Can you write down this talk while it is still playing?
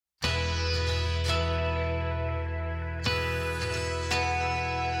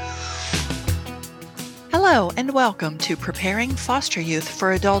Hello and welcome to Preparing Foster Youth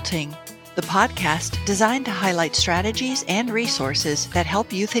for Adulting, the podcast designed to highlight strategies and resources that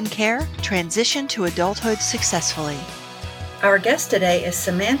help youth in care transition to adulthood successfully. Our guest today is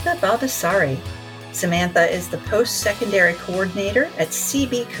Samantha Baldassari. Samantha is the post-secondary coordinator at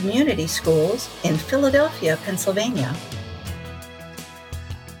CB Community Schools in Philadelphia, Pennsylvania.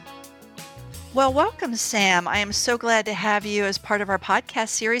 Well, welcome, Sam. I am so glad to have you as part of our podcast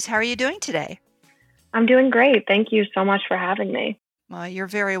series. How are you doing today? I'm doing great. Thank you so much for having me. Well, you're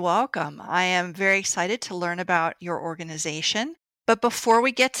very welcome. I am very excited to learn about your organization. But before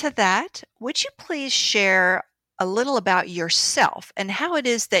we get to that, would you please share a little about yourself and how it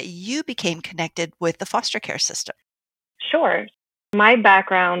is that you became connected with the foster care system? Sure. My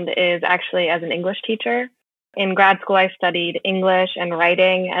background is actually as an English teacher. In grad school, I studied English and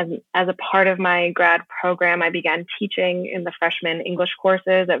writing. As a part of my grad program, I began teaching in the freshman English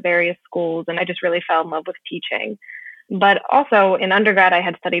courses at various schools, and I just really fell in love with teaching. But also in undergrad, I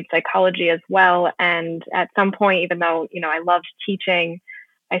had studied psychology as well. And at some point, even though, I loved teaching,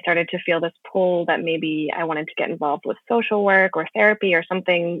 I started to feel this pull that maybe I wanted to get involved with social work or therapy or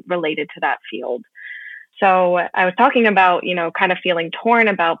something related to that field. So I was talking about, kind of feeling torn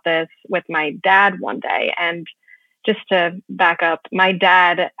about this with my dad one day. And just to back up, my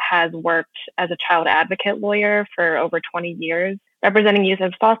dad has worked as a child advocate lawyer for over 20 years, representing youth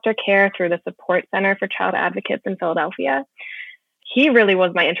in foster care through the Support Center for Child Advocates in Philadelphia. He really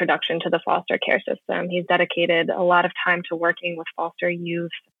was my introduction to the foster care system. He's dedicated a lot of time to working with foster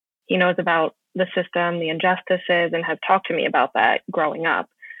youth. He knows about the system, the injustices, and has talked to me about that growing up.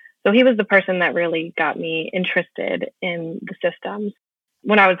 So he was the person that really got me interested in the systems.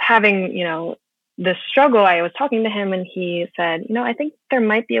 When I was having, this struggle, I was talking to him and he said, I think there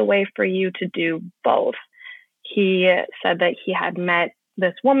might be a way for you to do both. He said that he had met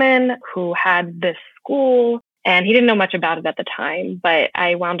this woman who had this school and he didn't know much about it at the time, but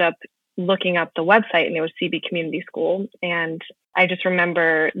I wound up looking up the website and it was CB Community School. And I just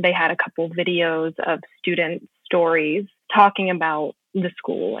remember they had a couple videos of student stories talking about the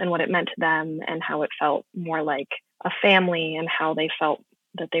school and what it meant to them and how it felt more like a family and how they felt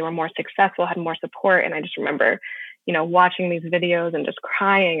that they were more successful, had more support. And I just remember, watching these videos and just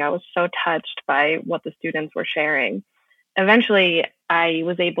crying. I was so touched by what the students were sharing. Eventually, I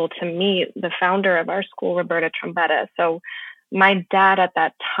was able to meet the founder of our school, Roberta Trombetta. So my dad at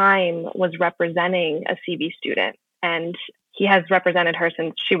that time was representing a CB student, and he has represented her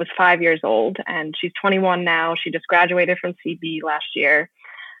since she was 5 years old, and she's 21 now. She just graduated from CB last year.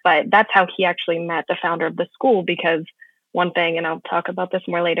 But that's how he actually met the founder of the school, because one thing, and I'll talk about this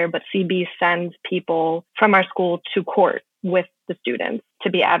more later, but CB sends people from our school to court with the students to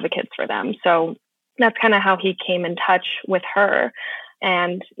be advocates for them. So that's kind of how he came in touch with her.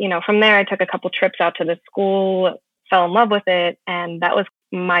 And, from there, I took a couple trips out to the school, fell in love with it, and that was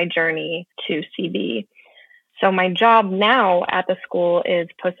my journey to CB. So my job now at the school is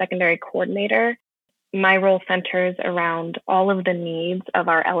post-secondary coordinator. My role centers around all of the needs of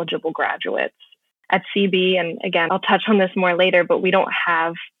our eligible graduates. At CB, and again, I'll touch on this more later, but we don't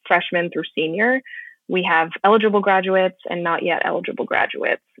have freshmen through senior. We have eligible graduates and not yet eligible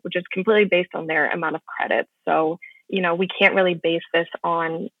graduates, which is completely based on their amount of credits. So, we can't really base this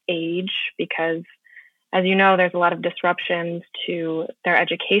on age because, as you know, there's a lot of disruptions to their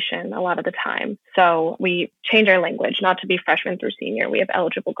education a lot of the time. So we change our language, not to be freshmen through senior. We have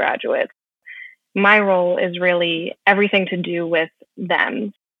eligible graduates. My role is really everything to do with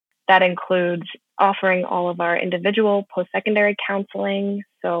them. That includes offering all of our individual post-secondary counseling.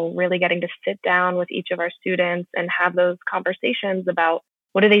 So really getting to sit down with each of our students and have those conversations about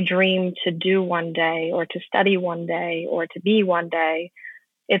what do they dream to do one day or to study one day or to be one day.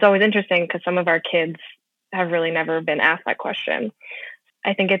 It's always interesting because some of our kids have really never been asked that question.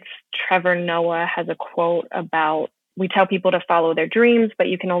 I think it's Trevor Noah has a quote about, we tell people to follow their dreams, but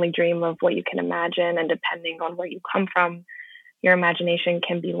you can only dream of what you can imagine. And depending on where you come from, your imagination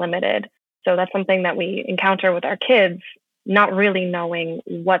can be limited. So that's something that we encounter with our kids, not really knowing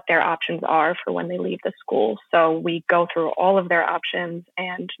what their options are for when they leave the school. So we go through all of their options,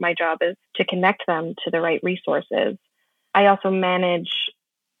 and my job is to connect them to the right resources. I also manage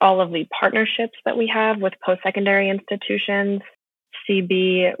all of the partnerships that we have with post-secondary institutions.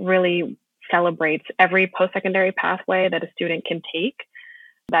 CB really celebrates every post-secondary pathway that a student can take.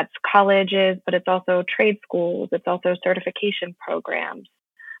 That's colleges, but it's also trade schools. It's also certification programs.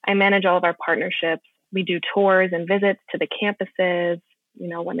 I manage all of our partnerships. We do tours and visits to the campuses.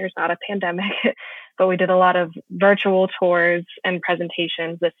 when there's not a pandemic. But we did a lot of virtual tours and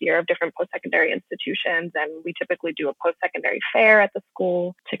presentations this year of different post-secondary institutions. And we typically do a post-secondary fair at the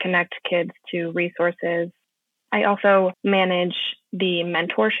school to connect kids to resources. I also manage the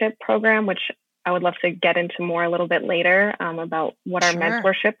mentorship program, which I would love to get into more a little bit later about what our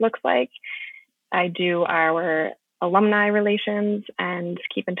mentorship looks like. I do our alumni relations and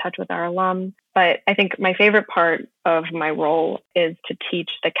keep in touch with our alum. But I think my favorite part of my role is to teach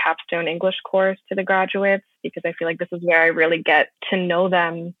the capstone English course to the graduates, because I feel like this is where I really get to know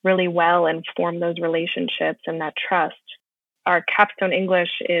them really well and form those relationships and that trust. Our capstone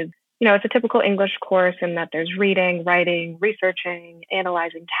English is, it's a typical English course in that there's reading, writing, researching,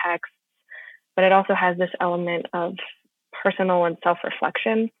 analyzing texts, but it also has this element of personal and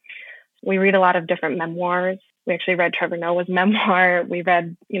self-reflection. We read a lot of different memoirs. We actually read Trevor Noah's memoir. We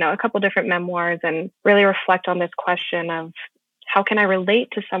read, a couple different memoirs and really reflect on this question of how can I relate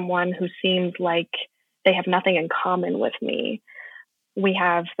to someone who seems like they have nothing in common with me? We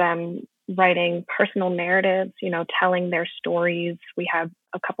have them writing personal narratives, telling their stories. We have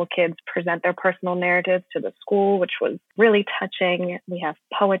a couple kids present their personal narratives to the school, which was really touching. We have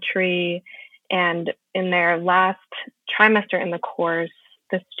poetry. And in their last trimester in the course,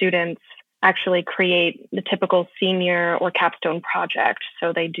 the students actually create the typical senior or capstone project.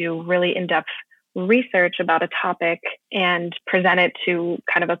 So they do really in-depth research about a topic and present it to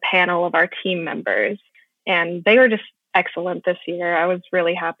kind of a panel of our team members. And they were just excellent this year. I was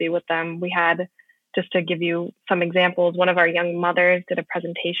really happy with them. We had, just to give you some examples, one of our young mothers did a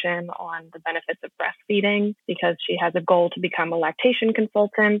presentation on the benefits of breastfeeding because she has a goal to become a lactation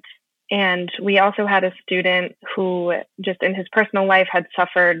consultant. And we also had a student who just in his personal life had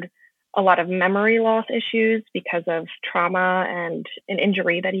suffered a lot of memory loss issues because of trauma and an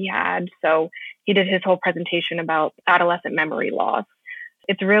injury that he had. So he did his whole presentation about adolescent memory loss.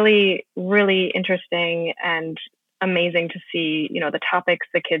 It's really, really interesting and amazing to see, the topics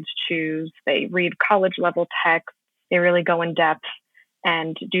the kids choose. They read college level texts. They really go in depth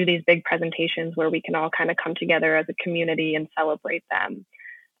and do these big presentations where we can all kind of come together as a community and celebrate them.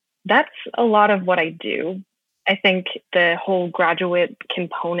 That's a lot of what I do. I think the whole graduate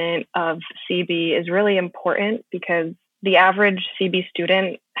component of CB is really important because the average CB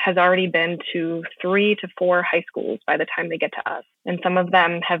student has already been to 3 to 4 high schools by the time they get to us. And some of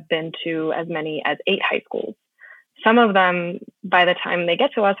them have been to as many as 8 high schools. Some of them, by the time they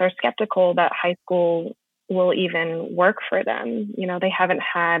get to us, are skeptical that high school will even work for them. They haven't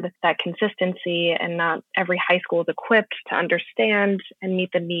had that consistency, and not every high school is equipped to understand and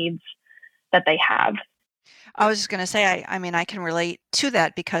meet the needs that they have. I was just going to say, I can relate to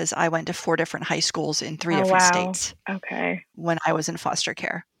that because I went to 4 different high schools in 3 different states. Okay. When I was in foster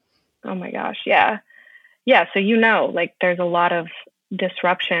care. Oh my gosh. Yeah. Yeah. So, there's a lot of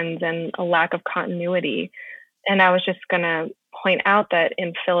disruptions and a lack of continuity. And I was just going to point out that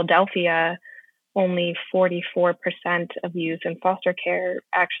in Philadelphia, only 44% of youth in foster care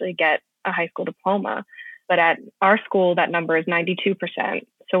actually get a high school diploma. But at our school, that number is 92%.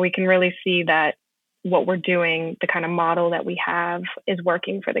 So we can really see that what we're doing, the kind of model that we have, is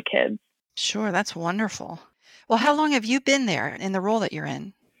working for the kids. Sure, that's wonderful. Well, how long have you been there in the role that you're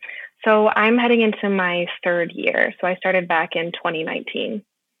in? So I'm heading into my 3rd year. So I started back in 2019.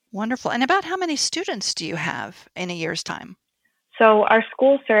 Wonderful. And about how many students do you have in a year's time? So our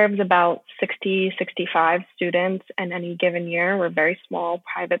school serves about 60, 65 students in any given year. We're a very small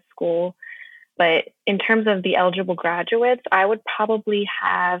private school. But in terms of the eligible graduates, I would probably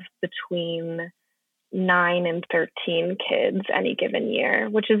have between 9 and 13 kids any given year,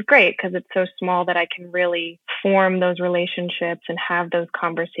 which is great because it's so small that I can really form those relationships and have those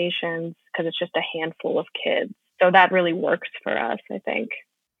conversations because it's just a handful of kids. So that really works for us, I think.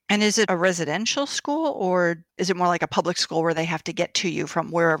 And is it a residential school or is it more like a public school where they have to get to you from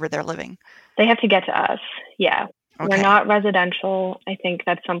wherever they're living? They have to get to us. Yeah. Okay. We're not residential. I think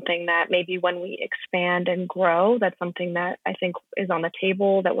that's something that maybe when we expand and grow, that's something that I think is on the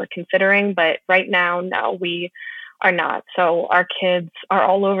table that we're considering. But right now, no, we are not. So our kids are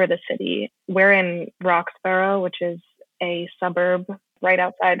all over the city. We're in Roxborough, which is a suburb right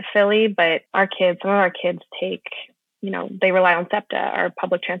outside Philly. But some of our kids take, they rely on SEPTA, our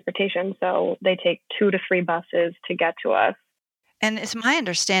public transportation. So they take 2 to 3 buses to get to us. And it's my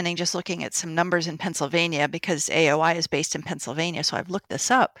understanding, just looking at some numbers in Pennsylvania, because AOI is based in Pennsylvania, so I've looked this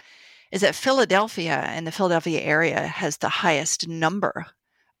up, is that Philadelphia and the Philadelphia area has the highest number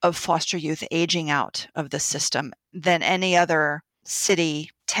of foster youth aging out of the system than any other city,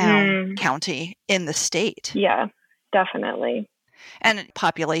 town, county in the state. Yeah, definitely. And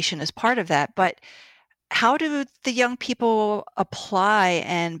population is part of that. But How do the young people apply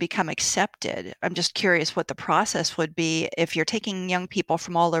and become accepted? I'm just curious what the process would be if you're taking young people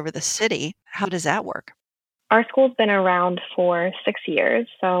from all over the city. How does that work? Our school's been around for 6 years,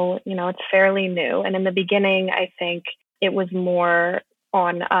 so, it's fairly new. And in the beginning, I think it was more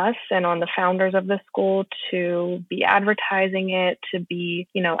on us and on the founders of the school to be advertising it, to be,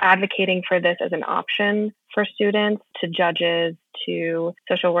 advocating for this as an option for students, to judges, to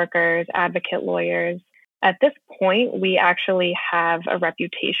social workers, advocate lawyers. At this point, we actually have a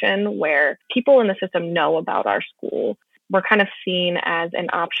reputation where people in the system know about our school. We're kind of seen as an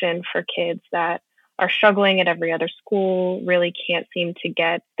option for kids that are struggling at every other school, really can't seem to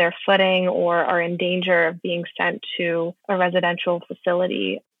get their footing, or are in danger of being sent to a residential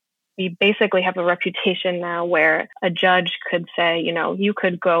facility. We basically have a reputation now where a judge could say, you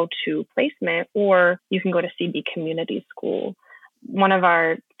could go to placement or you can go to CB Community School. One of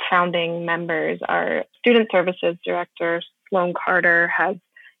our founding members, our student services director, Sloan Carter, has,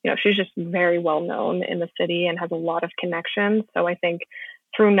 she's just very well known in the city and has a lot of connections. So I think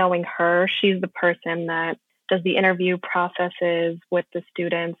through knowing her, she's the person that does the interview processes with the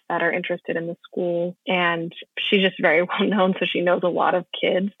students that are interested in the school. And she's just very well known. So she knows a lot of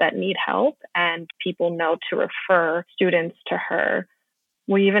kids that need help, and people know to refer students to her.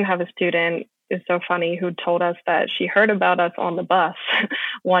 We even have a student, it's so funny, who told us that she heard about us on the bus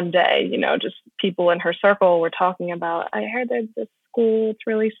one day. Just people in her circle were talking about, I heard there's this school, it's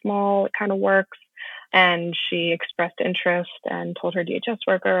really small, it kind of works. And she expressed interest and told her DHS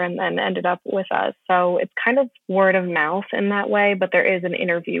worker, and then ended up with us. So it's kind of word of mouth in that way, but there is an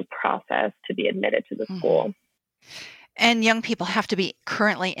interview process to be admitted to the school. And young people have to be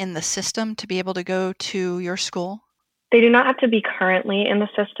currently in the system to be able to go to your school? They do not have to be currently in the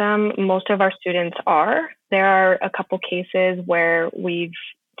system. Most of our students are. There are a couple cases where we've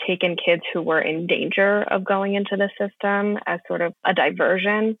taken kids who were in danger of going into the system as sort of a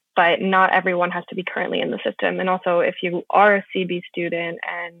diversion, but not everyone has to be currently in the system. And also, if you are a CB student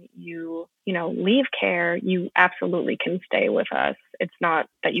and you leave care, you absolutely can stay with us. It's not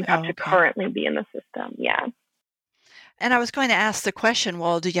that you have to currently be in the system. Yeah. And I was going to ask the question,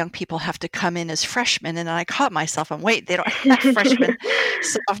 well, do young people have to come in as freshmen? And I caught myself and wait, they don't have freshmen,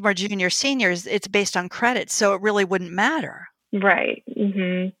 sophomore, junior, seniors. It's based on credits, so it really wouldn't matter. Right.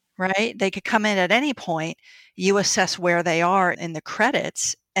 Mm-hmm. Right? They could come in at any point. You assess where they are in the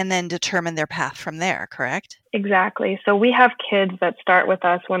credits and then determine their path from there, correct? Exactly. So we have kids that start with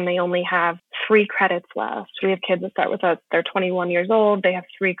us when they only have 3 credits left. We have kids that start with us, they're 21 years old, they have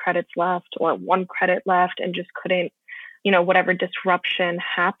 3 credits left or 1 credit left, and just couldn't, whatever disruption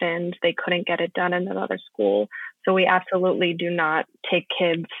happened, they couldn't get it done in another school. So we absolutely do not take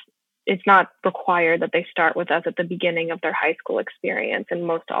kids. It's not required that they start with us at the beginning of their high school experience, and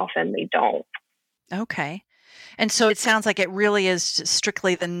most often they don't. Okay. And so it sounds like it really is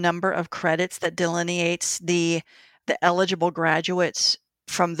strictly the number of credits that delineates the eligible graduates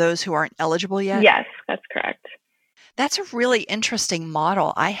from those who aren't eligible yet? Yes, that's correct. That's a really interesting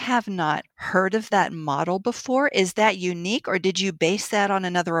model. I have not heard of that model before. Is that unique, or did you base that on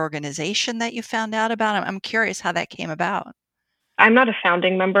another organization that you found out about? I'm curious how that came about. I'm not a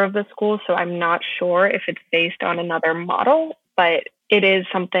founding member of the school, so I'm not sure if it's based on another model, but it is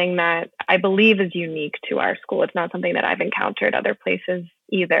something that I believe is unique to our school. It's not something that I've encountered other places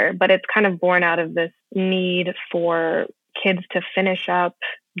either, but it's kind of born out of this need for kids to finish up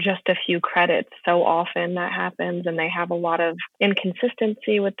just a few credits. So often that happens, and they have a lot of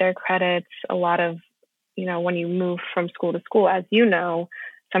inconsistency with their credits, a lot of, when you move from school to school, as you know,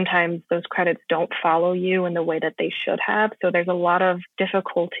 sometimes those credits don't follow you in the way that they should have. So there's a lot of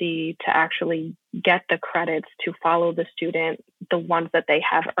difficulty to actually get the credits to follow the student, the ones that they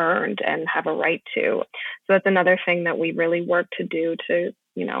have earned and have a right to. So that's another thing that we really work to do to,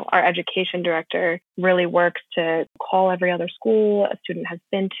 our education director really works to call every other school a student has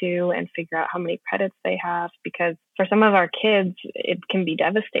been to and figure out how many credits they have. Because for some of our kids, it can be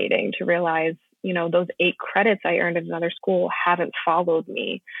devastating to realize, those 8 credits I earned at another school haven't followed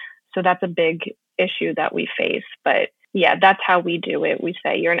me. So that's a big issue that we face. But yeah, that's how we do it. We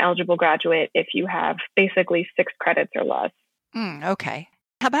say you're an eligible graduate if you have basically 6 credits or less. Okay.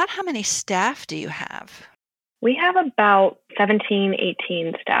 How many staff do you have? We have about 17,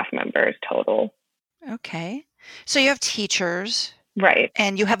 18 staff members total. Okay. So you have teachers. Right.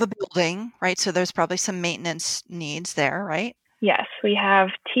 And you have a building, right? So there's probably some maintenance needs there, right? Yes, we have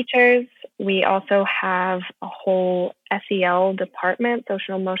teachers. We also have a whole SEL department,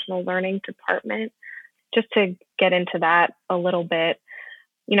 social emotional learning department. Just to get into that a little bit,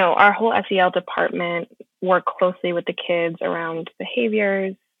 our whole SEL department work closely with the kids around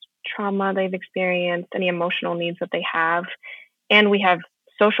behaviors, trauma they've experienced, any emotional needs that they have. And we have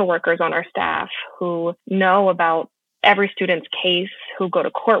social workers on our staff who know about every student's case, who go to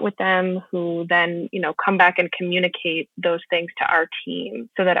court with them, who then, come back and communicate those things to our team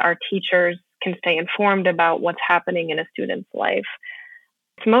so that our teachers can stay informed about what's happening in a student's life.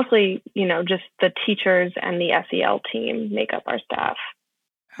 It's mostly, just the teachers and the SEL team make up our staff.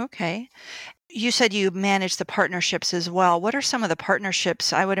 Okay. You said you manage the partnerships as well. What are some of the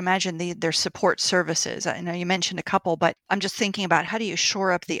partnerships? I would imagine their support services. I know you mentioned a couple, but I'm just thinking about how do you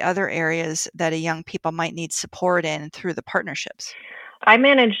shore up the other areas that a young people might need support in through the partnerships? I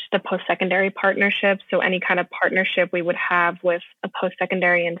manage the post-secondary partnerships. So any kind of partnership we would have with a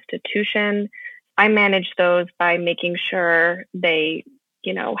post-secondary institution, I manage those by making sure they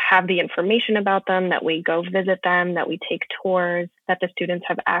have the information about them, that we go visit them, that we take tours, that the students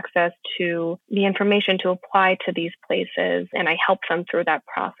have access to the information to apply to these places, and I help them through that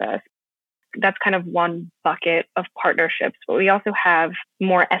process. That's kind of one bucket of partnerships, but we also have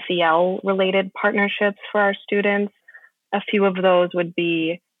more SEL related partnerships for our students. A few of those would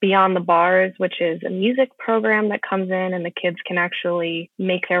be Beyond the Bars, which is a music program that comes in and the kids can actually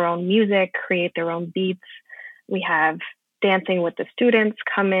make their own music, create their own beats. We have Dancing with the Students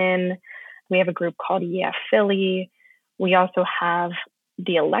come in. We have a group called Yeah Philly. We also have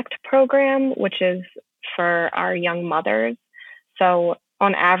the Elect program, which is for our young mothers. So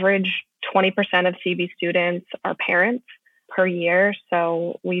on average, 20% of CB students are parents per year.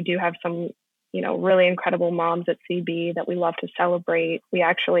 So we do have some, really incredible moms at CB that we love to celebrate. We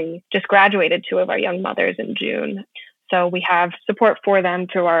actually just graduated 2 of our young mothers in June. So we have support for them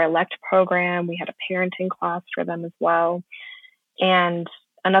through our Elect program. We had a parenting class for them as well. And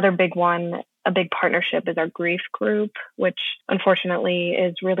another big one, a big partnership is our grief group, which unfortunately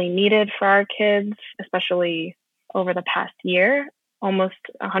is really needed for our kids, especially over the past year. Almost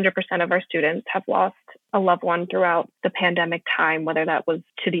 100% of our students have lost a loved one throughout the pandemic time, whether that was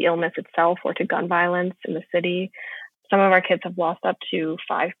to the illness itself or to gun violence in the city. Some of our kids have lost up to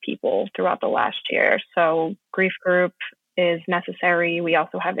 5 people throughout the last year. So grief group is necessary. We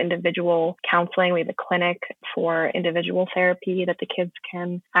also have individual counseling. We have a clinic for individual therapy that the kids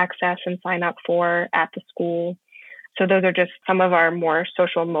can access and sign up for at the school. So those are just some of our more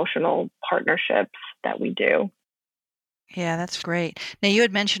social emotional partnerships that we do. Yeah, that's great. Now, you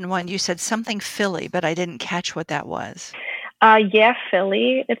had mentioned one, you said something Philly, but I didn't catch what that was. Yeah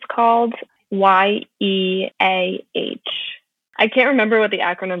Philly, it's called YEAH. I can't remember what the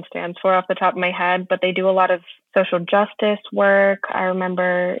acronym stands for off the top of my head, but they do a lot of social justice work. I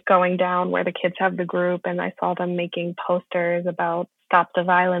remember going down where the kids have the group and I saw them making posters about stop the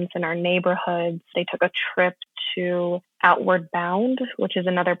violence in our neighborhoods. They took a trip to Outward Bound, which is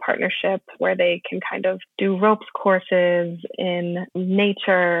another partnership where they can kind of do ropes courses in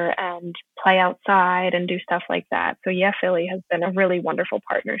nature and play outside and do stuff like that. So yeah, Philly has been a really wonderful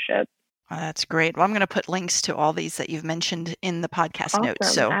partnership. Oh, that's great. Well, I'm going to put links to all these that you've mentioned in the podcast notes.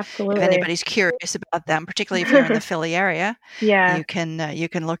 Awesome. So Absolutely. if anybody's curious about them, particularly if you're in the Philly area, Yeah. you can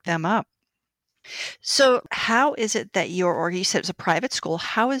look them up. So how is it that you said it was a private school,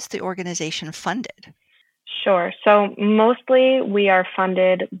 how is the organization funded? Sure. So mostly we are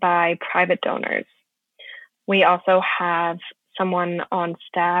funded by private donors. We also have someone on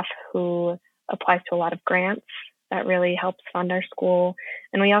staff who applies to a lot of grants that really helps fund our school.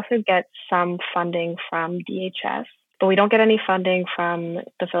 And we also get some funding from DHS, but we don't get any funding from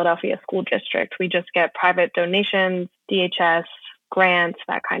the Philadelphia School District. We just get private donations, DHS, grants,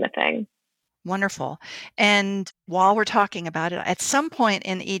 that kind of thing. Wonderful. And while we're talking about it, at some point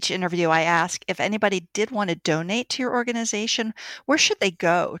in each interview, I ask if anybody did want to donate to your organization, where should they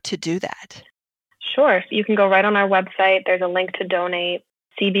go to do that? Sure. So you can go right on our website. There's a link to donate,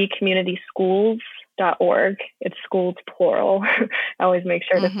 cbcommunityschools.org. It's schools plural. I always make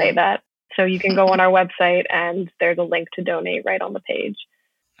sure to say that. So you can go on our website and there's a link to donate right on the page.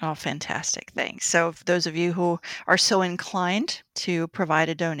 Oh, fantastic. Thanks. So for those of you who are so inclined to provide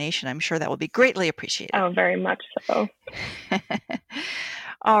a donation, I'm sure that will be greatly appreciated. Oh, very much so.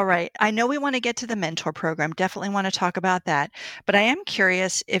 All right. I know we want to get to the mentor program. Definitely want to talk about that. But I am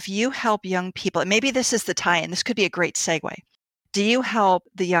curious if you help young people, and maybe this is the tie-in, this could be a great segue. Do you help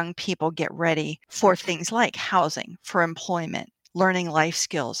the young people get ready for things like housing, for employment, learning life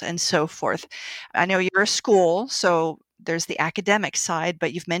skills, and so forth? I know you're a school, so there's the academic side,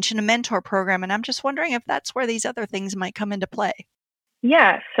 but you've mentioned a mentor program, and I'm just wondering if that's where these other things might come into play.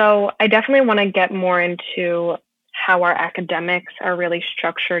 Yeah, so I definitely want to get more into how our academics are really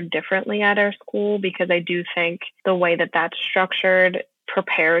structured differently at our school, because I do think the way that that's structured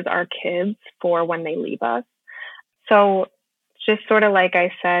prepares our kids for when they leave us. So Just sort of like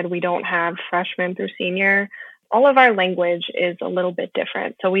I said, we don't have freshman through senior. All of our language is a little bit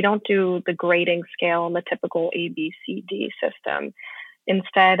different. So we don't do the grading scale in the typical A, B, C, D system.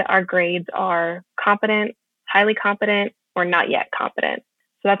 Instead, our grades are competent, highly competent, or not yet competent.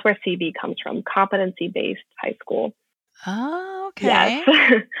 So that's where CB comes from, competency-based high school. Oh, Yes.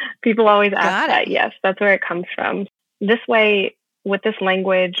 okay. People always ask Got it. that. Yes, that's where it comes from. This way, with this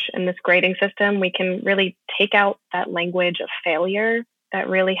language and this grading system, we can really take out that language of failure that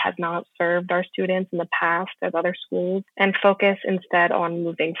really has not served our students in the past at other schools and focus instead on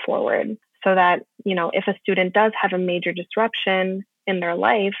moving forward so that, if a student does have a major disruption in their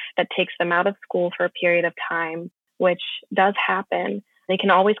life that takes them out of school for a period of time, which does happen, they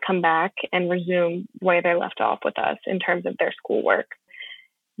can always come back and resume where they left off with us in terms of their schoolwork.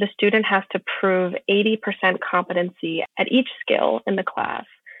 The student has to prove 80% competency at each skill in the class.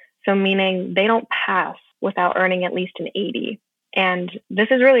 So meaning they don't pass without earning at least an 80. And this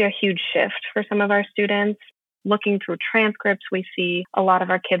is really a huge shift for some of our students. Looking through transcripts, we see a lot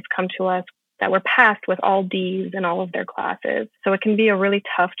of our kids come to us that were passed with all Ds in all of their classes. So it can be a really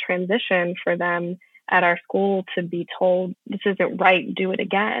tough transition for them at our school to be told, this isn't right, do it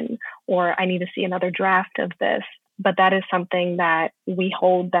again, or I need to see another draft of this. But that is something that we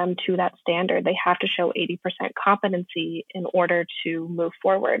hold them to that standard. They have to show 80% competency in order to move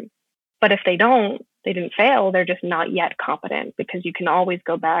forward. But if they didn't fail, they're just not yet competent because you can always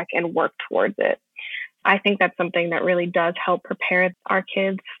go back and work towards it. I think that's something that really does help prepare our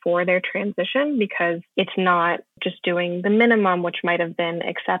kids for their transition because it's not just doing the minimum, which might have been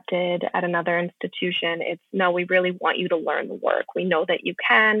accepted at another institution. It's no, we really want you to learn the work. We know that you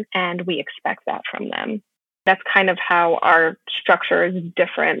can, and we expect that from them. That's kind of how our structure is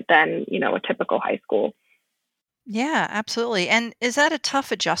different than, a typical high school. Yeah, absolutely. And is that a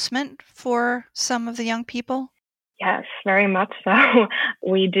tough adjustment for some of the young people? Yes, very much so.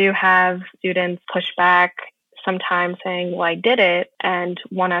 We do have students push back sometimes saying, well, I did it, and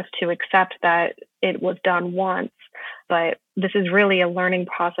want us to accept that it was done once. But this is really a learning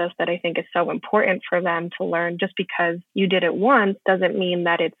process that I think is so important for them to learn. Just because you did it once doesn't mean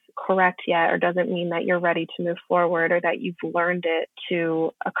that it's correct yet, or doesn't mean that you're ready to move forward, or that you've learned it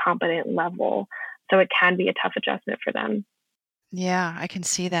to a competent level. So it can be a tough adjustment for them. Yeah, I can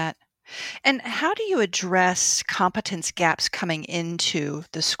see that. And how do you address competence gaps coming into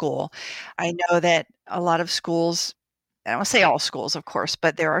the school? I know that a lot of schools, I don't want to say all schools, of course,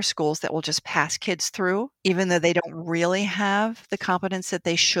 but there are schools that will just pass kids through, even though they don't really have the competence that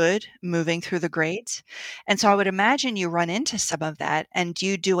they should moving through the grades. And so I would imagine you run into some of that. And do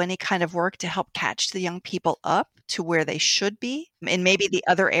you do any kind of work to help catch the young people up to where they should be? And maybe the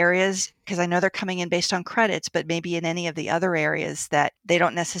other areas, because I know they're coming in based on credits, but maybe in any of the other areas that they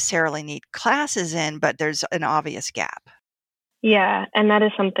don't necessarily need classes in, but there's an obvious gap. Yeah, and that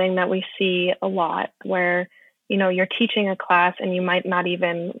is something that we see a lot where you're teaching a class and you might not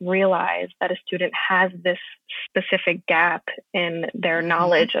even realize that a student has this specific gap in their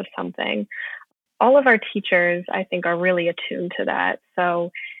knowledge of something. All of our teachers, I think, are really attuned to that.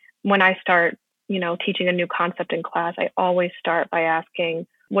 So when I start, teaching a new concept in class, I always start by asking,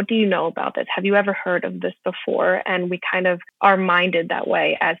 what do you know about this? Have you ever heard of this before? And we kind of are minded that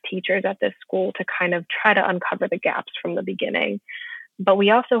way as teachers at this school to kind of try to uncover the gaps from the beginning. But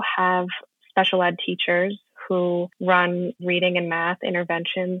we also have special ed teachers who run reading and math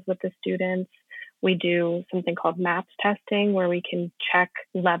interventions with the students. We do something called MAPS testing, where we can check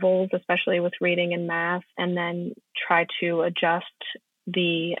levels, especially with reading and math, and then try to adjust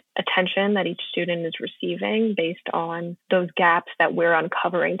the attention that each student is receiving based on those gaps that we're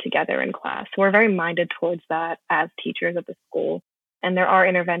uncovering together in class. So we're very minded towards that as teachers at the school. And there are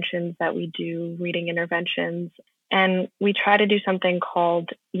interventions that we do, reading interventions. And we try to do something called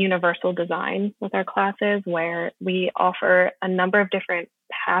universal design with our classes, where we offer a number of different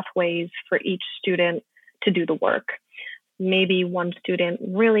pathways for each student to do the work. Maybe one student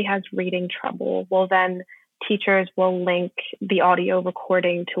really has reading trouble. Well, then teachers will link the audio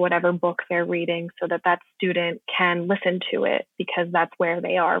recording to whatever book they're reading so that that student can listen to it, because that's where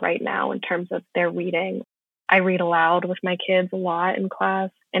they are right now in terms of their reading. I read aloud with my kids a lot in class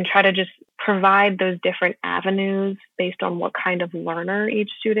and try to just provide those different avenues based on what kind of learner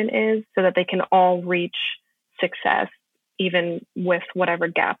each student is so that they can all reach success, even with whatever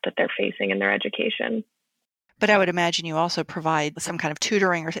gap that they're facing in their education. But I would imagine you also provide some kind of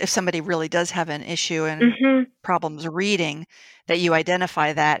tutoring, or if somebody really does have an issue and problems reading, that you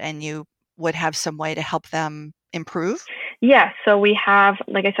identify that and you would have some way to help them improve? Yeah, so we have,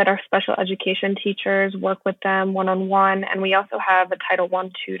 like I said, our special education teachers work with them one-on-one, and we also have a Title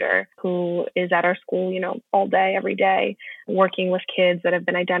I tutor who is at our school, all day, every day, working with kids that have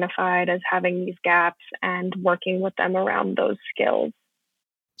been identified as having these gaps and working with them around those skills.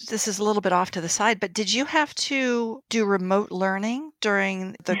 This is a little bit off to the side, but did you have to do remote learning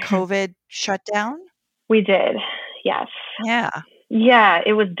during the COVID shutdown? We did, yes. Yeah. Yeah,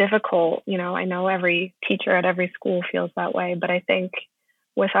 it was difficult. I know every teacher at every school feels that way, but I think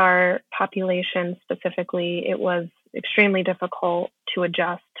with our population specifically, it was extremely difficult to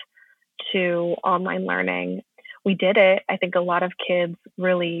adjust to online learning. We did it. I think a lot of kids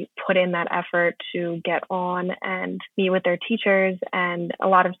really put in that effort to get on and meet with their teachers, and a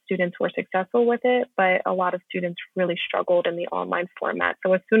lot of students were successful with it, but a lot of students really struggled in the online format.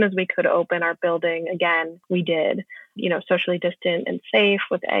 So as soon as we could open our building again, we did, socially distant and safe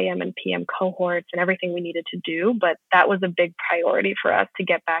with AM and PM cohorts and everything we needed to do. But that was a big priority for us to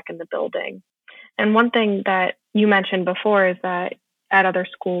get back in the building. And one thing that you mentioned before is that at other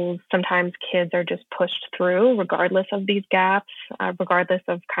schools, sometimes kids are just pushed through regardless of these gaps, regardless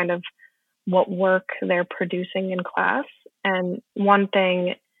of kind of what work they're producing in class. And one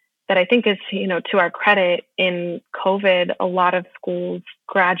thing that I think is, to our credit, in COVID, a lot of schools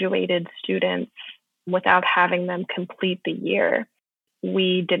graduated students without having them complete the year.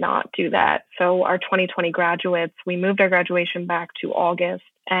 We did not do that. So our 2020 graduates, we moved our graduation back to August,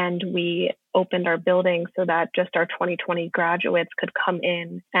 and we opened our building so that just our 2020 graduates could come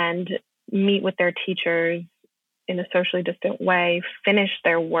in and meet with their teachers in a socially distant way, finish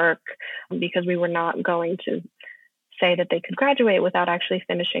their work, because we were not going to say that they could graduate without actually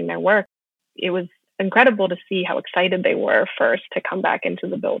finishing their work. It was incredible to see how excited they were first to come back into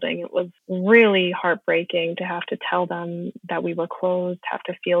the building. It was really heartbreaking to have to tell them that we were closed, have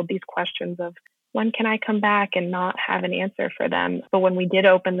to field these questions of, when can I come back, and not have an answer for them. But when we did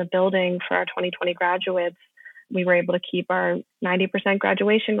open the building for our 2020 graduates, we were able to keep our 90%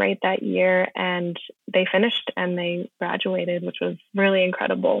 graduation rate that year, and they finished and they graduated, which was really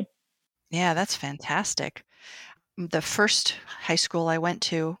incredible. Yeah, that's fantastic. The first high school I went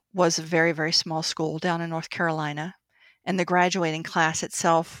to was a very, very small school down in North Carolina, and the graduating class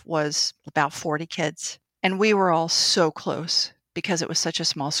itself was about 40 kids. And we were all so close because it was such a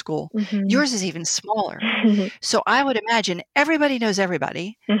small school. Mm-hmm. Yours is even smaller. So I would imagine everybody knows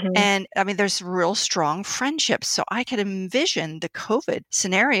everybody. Mm-hmm. And I mean, there's real strong friendships. So I could envision the COVID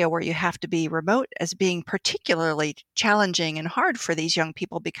scenario where you have to be remote as being particularly challenging and hard for these young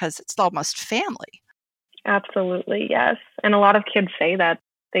people because it's almost family. Absolutely, yes. And a lot of kids say that.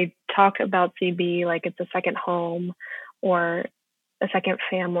 They talk about CB like it's a second home or a second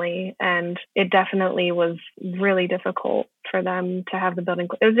family. And it definitely was really difficult for them to have the building.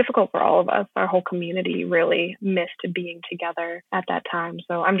 It was difficult for all of us. Our whole community really missed being together at that time.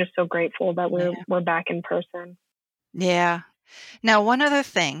 So I'm just so grateful that we're back in person. Yeah. Now, one other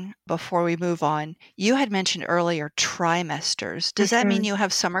thing before we move on, you had mentioned earlier trimesters. Does that mean you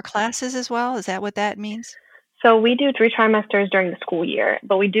have summer classes as well? Is that what that means? So we do 3 trimesters during the school year,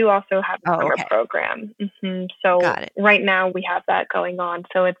 but we do also have a summer okay. program. So Got it. right now we have that going on.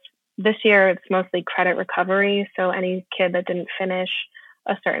 So this year it's mostly credit recovery. So any kid that didn't finish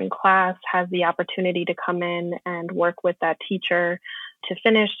a certain class has the opportunity to come in and work with that teacher to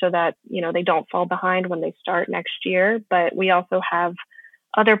finish so that, they don't fall behind when they start next year. But we also have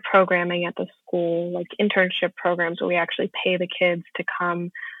other programming at the school, like internship programs where we actually pay the kids to come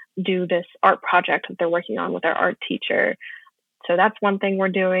do this art project that they're working on with our art teacher. So that's one thing we're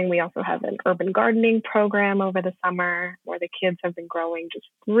doing. We also have an urban gardening program over the summer where the kids have been growing just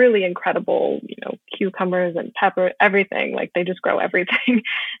really incredible, cucumbers and pepper, everything. Like they just grow everything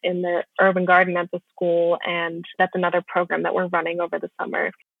in the urban garden at the school. And that's another program that we're running over the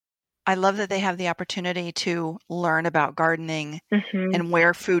summer. I love that they have the opportunity to learn about gardening and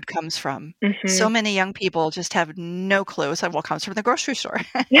where food comes from. So many young people just have no clue. It's like, well, it comes from the grocery store.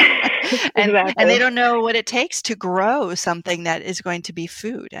 and they don't know what it takes to grow something that is going to be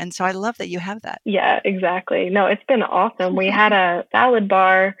food. And so I love that you have that. Yeah, exactly. No, it's been awesome. We had a salad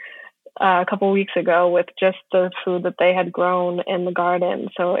bar a couple of weeks ago with just the food that they had grown in the garden.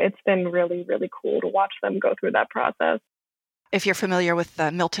 So it's been really, really cool to watch them go through that process. If you're familiar with the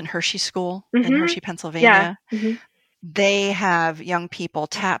Milton Hershey School in Hershey, Pennsylvania, they have young people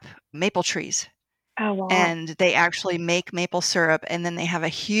tap maple trees. Oh, wow. And they actually make maple syrup, and then they have a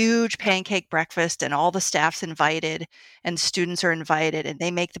huge pancake breakfast, and all the staff's invited and students are invited, and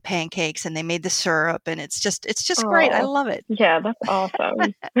they make the pancakes and they made the syrup, and it's just great. I love it. Yeah, that's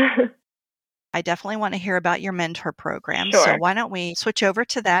awesome. I definitely want to hear about your mentor program. Sure. So why don't we switch over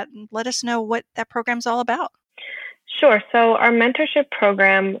to that and let us know what that program's all about? Sure. So our mentorship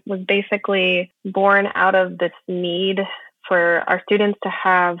program was basically born out of this need for our students to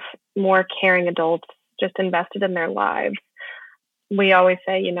have more caring adults just invested in their lives. We always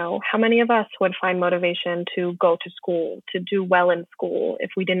say, how many of us would find motivation to go to school, to do well in school,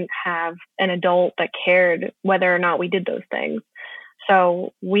 if we didn't have an adult that cared whether or not we did those things?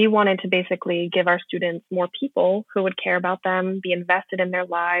 So we wanted to basically give our students more people who would care about them, be invested in their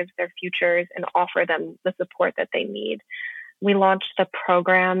lives, their futures, and offer them the support that they need. We launched the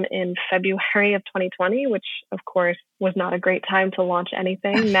program in February of 2020, which of course was not a great time to launch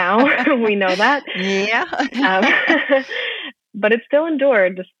anything. Now we know that. Yeah. But it still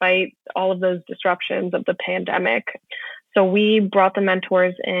endured despite all of those disruptions of the pandemic. So we brought the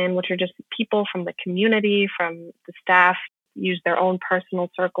mentors in, which are just people from the community, from the staff, use their own personal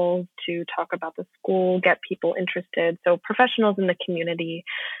circles to talk about the school, get people interested. So professionals in the community.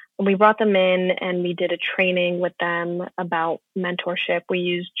 We brought them in and we did a training with them about mentorship. We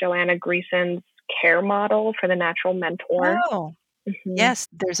used Joanna Greason's CARE model for the natural mentor. Oh, Mhm. yes.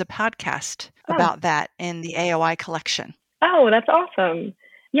 There's a podcast Oh. about that in the AOI collection. Oh, that's awesome.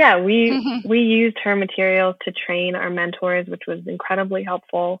 Yeah, we used her materials to train our mentors, which was incredibly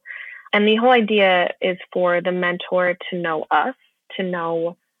helpful. And the whole idea is for the mentor to know us, to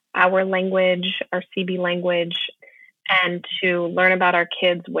know our language, our CB language, and to learn about our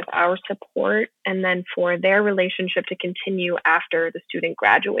kids with our support, and then for their relationship to continue after the student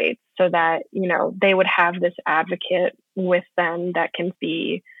graduates so that, they would have this advocate with them that can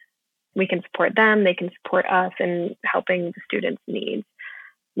be, we can support them, they can support us in helping the students' needs.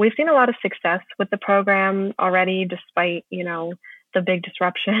 We've seen a lot of success with the program already, despite, the big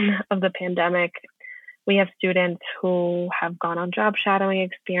disruption of the pandemic. We have students who have gone on job shadowing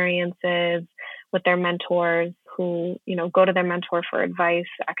experiences with their mentors, who, go to their mentor for advice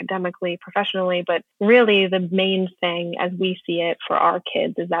academically, professionally. But really the main thing as we see it for our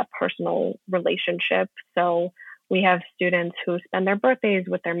kids is that personal relationship. So we have students who spend their birthdays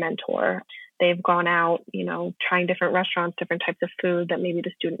with their mentor. They've gone out, trying different restaurants, different types of food that maybe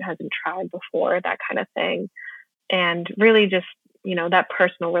the student hasn't tried before, that kind of thing. And really just, that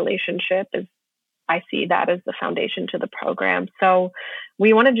personal relationship is, I see that as the foundation to the program. So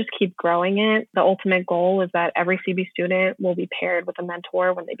we want to just keep growing it. The ultimate goal is that every CB student will be paired with a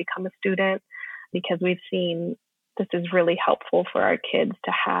mentor when they become a student, because we've seen this is really helpful for our kids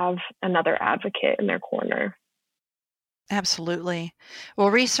to have another advocate in their corner. Absolutely.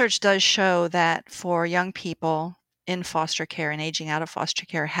 Well, research does show that for young people in foster care and aging out of foster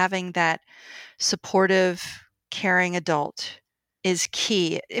care, having that supportive, caring adult is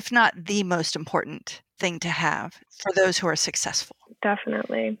key, if not the most important thing to have for those who are successful.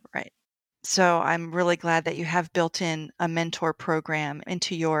 Definitely. Right. So I'm really glad that you have built in a mentor program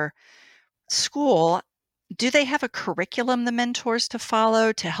into your school. Do they have a curriculum, the mentors, to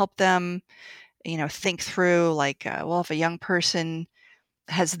follow to help them, think through like, well, if a young person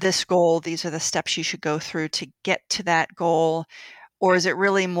has this goal, these are the steps you should go through to get to that goal? Or is it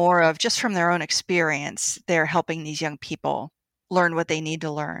really more of just from their own experience, they're helping these young people learn what they need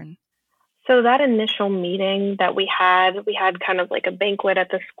to learn? So that initial meeting that we had kind of like a banquet at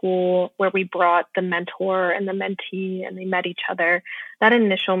the school where we brought the mentor and the mentee and they met each other. That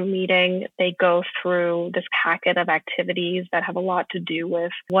initial meeting, they go through this packet of activities that have a lot to do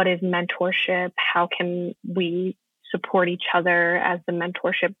with what is mentorship, how can we support each other as the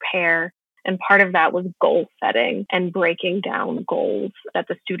mentorship pair. And part of that was goal setting and breaking down goals that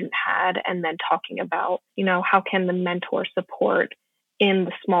the student had, and then talking about, how can the mentor support in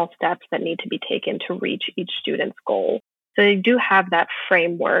the small steps that need to be taken to reach each student's goal. So they do have that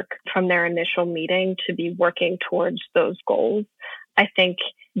framework from their initial meeting to be working towards those goals. I think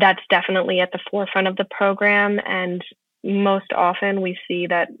that's definitely at the forefront of the program. And most often we see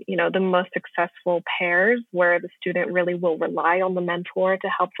that, the most successful pairs where the student really will rely on the mentor to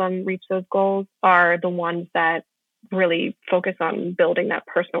help them reach those goals are the ones that really focus on building that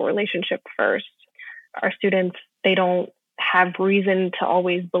personal relationship first. Our students, they don't have reason to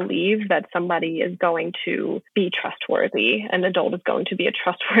always believe that somebody is going to be trustworthy. An adult is going to be a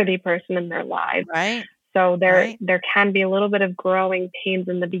trustworthy person in their lives. Right. So there can be a little bit of growing pains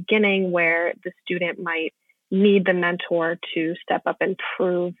in the beginning where the student might need the mentor to step up and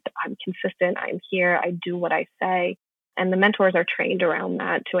prove I'm consistent, I'm here, I do what I say. And the mentors are trained around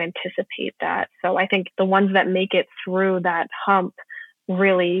that to anticipate that. So I think the ones that make it through that hump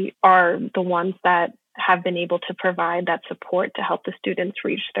really are the ones that have been able to provide that support to help the students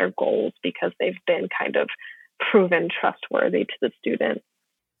reach their goals, because they've been kind of proven trustworthy to the student.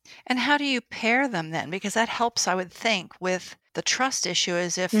 And how do you pair them then? Because that helps, I would think, with The trust issue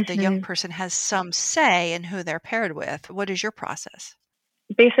is if the young hmm person has some say in who they're paired with. What is your process?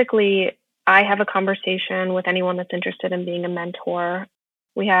 Basically, I have a conversation with anyone that's interested in being a mentor.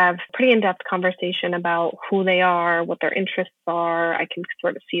 We have pretty in-depth conversation about who they are, what their interests are. I can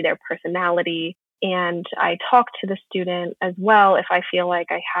sort of see their personality. And I talk to the student as well. If I feel like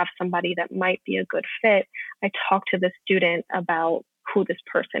I have somebody that might be a good fit, I talk to the student about who this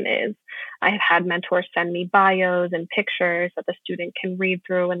person is. I have had mentors send me bios and pictures that the student can read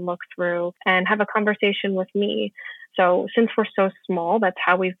through and look through and have a conversation with me. So since we're so small, that's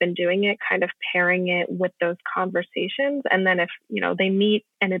how we've been doing it, kind of pairing it with those conversations. And then if, they meet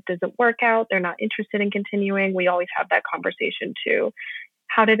and it doesn't work out, they're not interested in continuing, we always have that conversation too.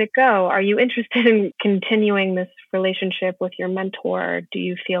 How did it go? Are you interested in continuing this relationship with your mentor? Do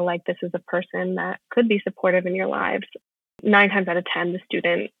you feel like this is a person that could be supportive in your lives? 9 times out of 10, the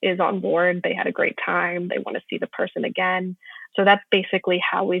student is on board. They had a great time. They want to see the person again. So that's basically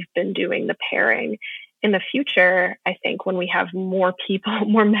how we've been doing the pairing. In the future, I think when we have more people,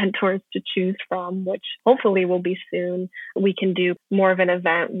 more mentors to choose from, which hopefully will be soon, we can do more of an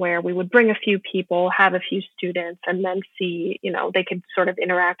event where we would bring a few people, have a few students, and then see, they could sort of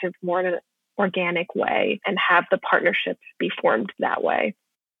interact in more in an organic way and have the partnerships be formed that way.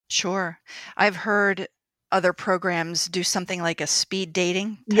 Sure. I've heard other programs do something like a speed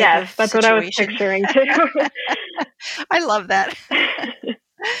dating type Yes, of that's what I was situation. picturing too. I love that.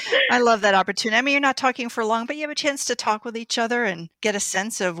 I love that opportunity. I mean, you're not talking for long, but you have a chance to talk with each other and get a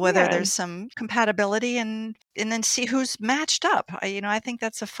sense of whether Yeah, there's some compatibility and then see who's matched up. I think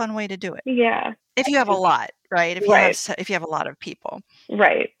that's a fun way to do it. yeah. If you have a lot, right? Right. If you have a lot of people.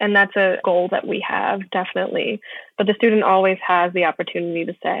 Right. And that's a goal that we have, definitely. But the student always has the opportunity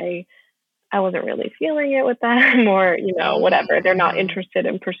to say, I wasn't really feeling it with them, or, whatever. They're not Mhm. interested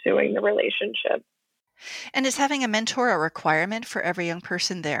in pursuing the relationship. And is having a mentor a requirement for every young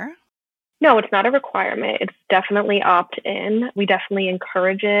person there? No, it's not a requirement. It's definitely opt in. We definitely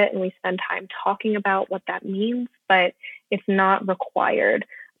encourage it and we spend time talking about what that means, but it's not required.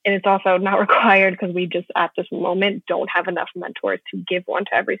 And it's also not required because we just at this moment don't have enough mentors to give one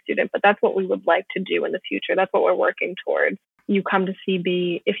to every student. But that's what we would like to do in the future. That's what we're working towards. You come to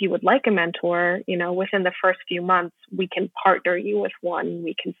CB if you would like a mentor, within the first few months, we can partner you with one.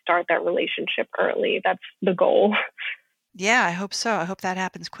 We can start that relationship early. That's the goal. Yeah, I hope so. I hope that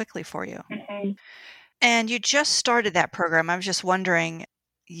happens quickly for you. Mhm. And you just started that program. I was just wondering,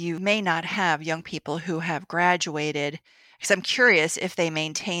 you may not have young people who have graduated, because I'm curious if they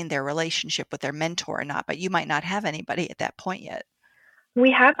maintain their relationship with their mentor or not, but you might not have anybody at that point yet.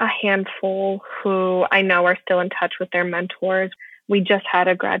 We have a handful who I know are still in touch with their mentors. We just had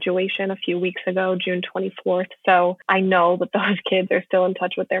a graduation a few weeks ago, June 24th. So I know that those kids are still in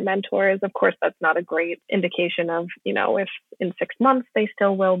touch with their mentors. Of course, that's not a great indication of, if in 6 months they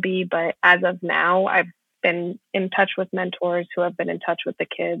still will be. But as of now, I've been in touch with mentors who have been in touch with the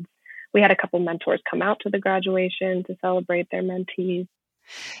kids. We had a couple mentors come out to the graduation to celebrate their mentees.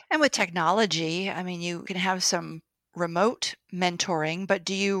 And with technology, I mean, you can have some remote mentoring, but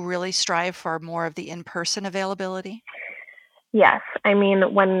do you really strive for more of the in-person availability? Yes. I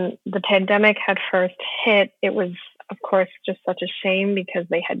mean, when the pandemic had first hit, it was, of course, just such a shame because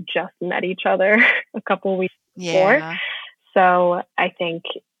they had just met each other a couple weeks before. Yeah. So I think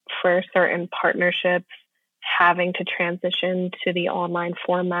for certain partnerships, having to transition to the online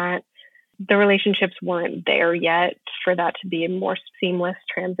format, the relationships weren't there yet for that to be a more seamless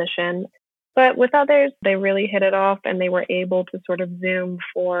transition. But with others, they really hit it off and they were able to sort of Zoom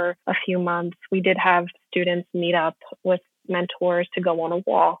for a few months. We did have students meet up with mentors to go on a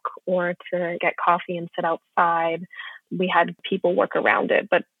walk or to get coffee and sit outside. We had people work around it.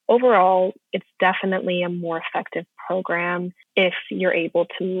 But overall, it's definitely a more effective program if you're able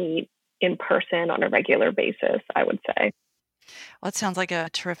to meet in person on a regular basis, I would say. Well, it sounds like a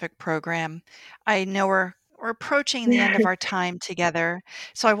terrific program. I know we're approaching the end of our time together.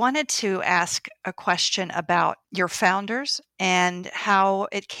 So I wanted to ask a question about your founders and how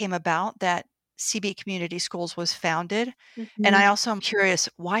it came about that CB Community Schools was founded. And I Mhm. also am curious,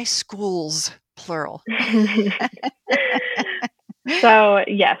 why schools, plural? So,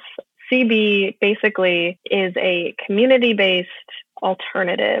 yes, CB basically is a community based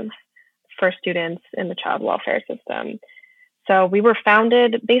alternative for students in the child welfare system. So, we were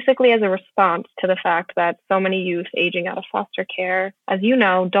founded basically as a response to the fact that so many youth aging out of foster care, as you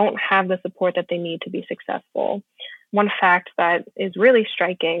know, don't have the support that they need to be successful. One fact that is really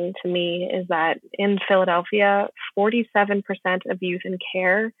striking to me is that in Philadelphia, 47% of youth in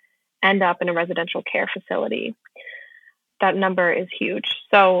care end up in a residential care facility. That number is huge.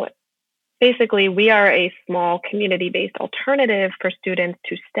 So basically, we are a small community-based alternative for students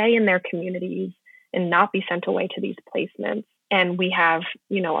to stay in their communities and not be sent away to these placements. And we have,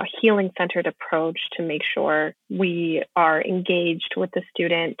 a healing-centered approach to make sure we are engaged with the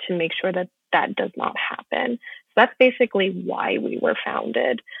student to make sure that that does not happen. So that's basically why we were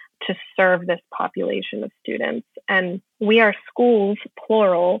founded, to serve this population of students. And we are schools,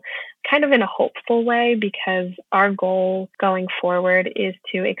 plural, kind of in a hopeful way, because our goal going forward is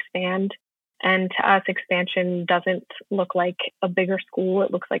to expand. And to us, expansion doesn't look like a bigger school.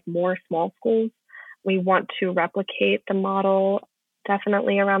 It looks like more small schools. We want to replicate the model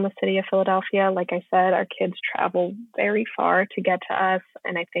definitely around the city of Philadelphia. Like I said, our kids travel very far to get to us,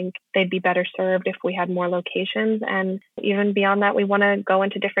 and I think they'd be better served if we had more locations. And even beyond that, we want to go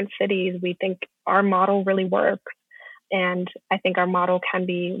into different cities. We think our model really works, and I think our model can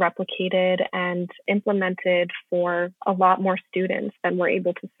be replicated and implemented for a lot more students than we're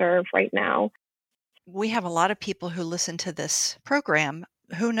able to serve right now. We have a lot of people who listen to this program.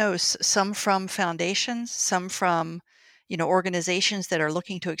 Who knows, some from foundations, some from, organizations that are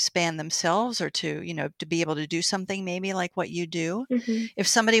looking to expand themselves or to be able to do something maybe like what you do. Mm-hmm. If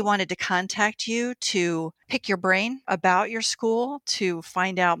somebody wanted to contact you to pick your brain about your school, to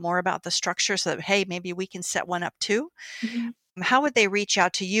find out more about the structure so that, hey, maybe we can set one up too, Mm-hmm. how would they reach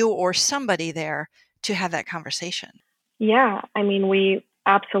out to you or somebody there to have that conversation? Yeah, we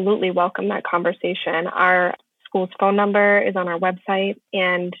absolutely welcome that conversation. Our school's phone number is on our website,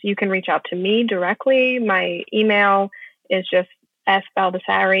 and you can reach out to me directly. My email is just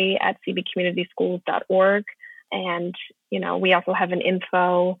sbaldessari@cbcommunityschools.org. And, we also have an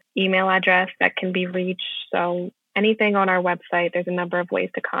info email address that can be reached. So anything on our website, there's a number of ways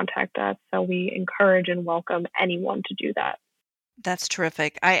to contact us. So we encourage and welcome anyone to do that. That's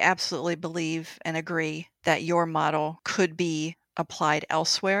terrific. I absolutely believe and agree that your model could be applied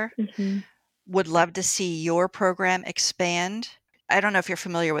elsewhere. Mm-hmm. Would love to see your program expand. I don't know if you're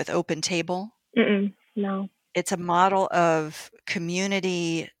familiar with Open Table. No. It's a model of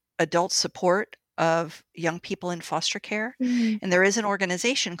community adult support of young people in foster care. Mm-hmm. And there is an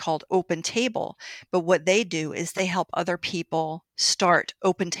organization called Open Table, but what they do is they help other people start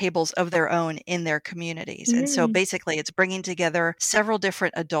open tables of their own in their communities. Mm-hmm. And so basically it's bringing together several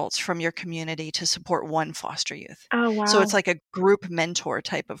different adults from your community to support one foster youth. Oh, wow. So it's like a group mentor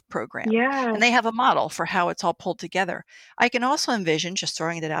type of program. Yeah. And they have a model for how it's all pulled together. I can also envision, just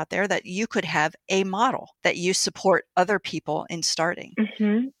throwing it out there, that you could have a model that you support other people in starting.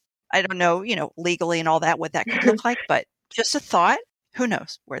 Mm-hmm. I don't know, legally and all that, what that could look like, but just a thought, who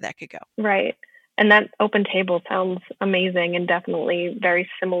knows where that could go. Right. And that Open Table sounds amazing and definitely very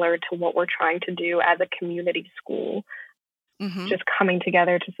similar to what we're trying to do as a community school, just coming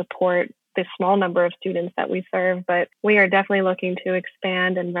together to support this small number of students that we serve. But we are definitely looking to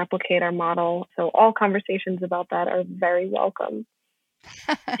expand and replicate our model. So all conversations about that are very welcome.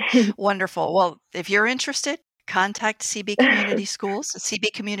 Wonderful. Well, if you're interested, contact CB Community Schools,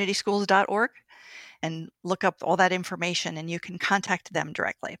 cbcommunityschools.org, and look up all that information, and you can contact them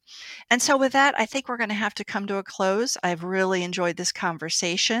directly. And so with that, I think we're going to have to come to a close. I've really enjoyed this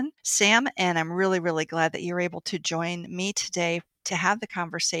conversation, Sam, and I'm really, really glad that you're able to join me today to have the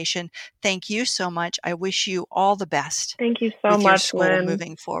conversation. Thank you so much. I wish you all the best. Thank you so with much, your school Lynn.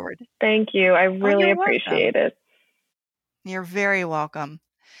 Moving forward. Thank you. I really appreciate it. You're very welcome.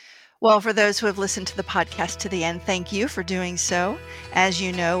 Well, for those who have listened to the podcast to the end, thank you for doing so. As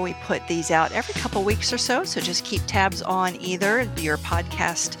you know, we put these out every couple weeks or so just keep tabs on either your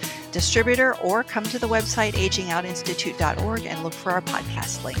podcast distributor or come to the website agingoutinstitute.org and look for our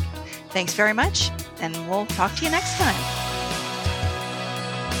podcast link. Thanks very much, and we'll talk to you next time.